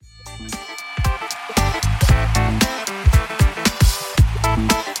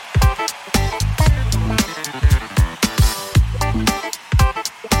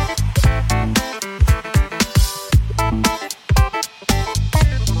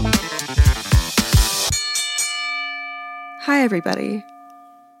Hi everybody,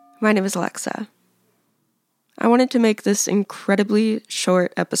 my name is Alexa. I wanted to make this incredibly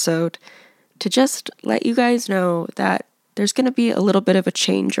short episode to just let you guys know that there's going to be a little bit of a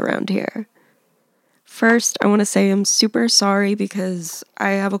change around here. First, I want to say I'm super sorry because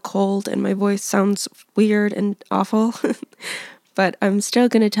I have a cold and my voice sounds weird and awful, but I'm still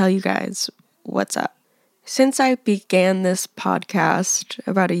going to tell you guys what's up. Since I began this podcast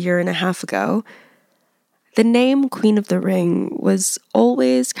about a year and a half ago, the name Queen of the Ring was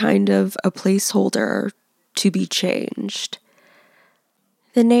always kind of a placeholder to be changed.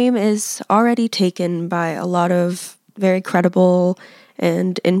 The name is already taken by a lot of very credible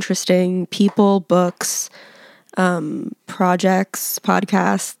and interesting people, books, projects,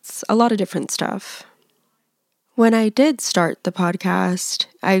 podcasts, a lot of different stuff. When I did start the podcast,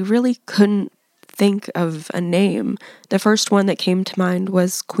 I really couldn't think of a name. The first one that came to mind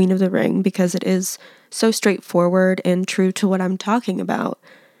was Queen of the Ring because it is so straightforward and true to what I'm talking about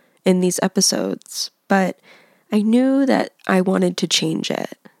in these episodes. But I knew that I wanted to change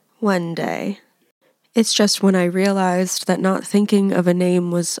it one day. It's just when I realized that not thinking of a name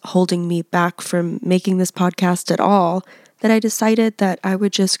was holding me back from making this podcast at all that I decided that I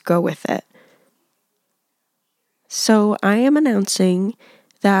would just go with it. So I am announcing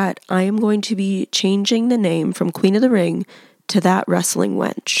that I am going to be changing the name from Queen of the Ring to That Wrestling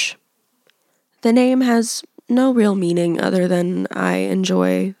Wench. The name has no real meaning other than I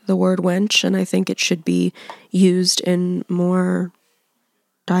enjoy the word wench and I think it should be used in more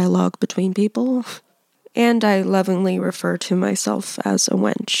dialogue between people. And I lovingly refer to myself as a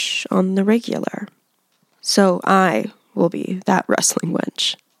wench on the regular. So I will be that wrestling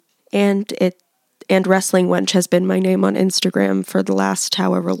wench. And wrestling wench has been my name on Instagram for the last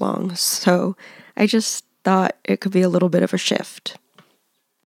however long. So I just thought it could be a little bit of a shift.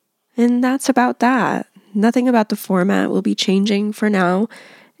 And that's about that. Nothing about the format will be changing for now,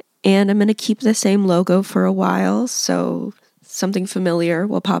 and I'm going to keep the same logo for a while, so something familiar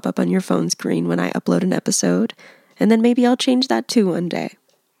will pop up on your phone screen when I upload an episode, and then maybe I'll change that too one day.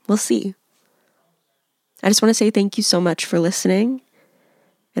 We'll see. I just want to say thank you so much for listening,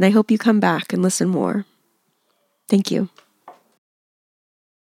 and I hope you come back and listen more. Thank you.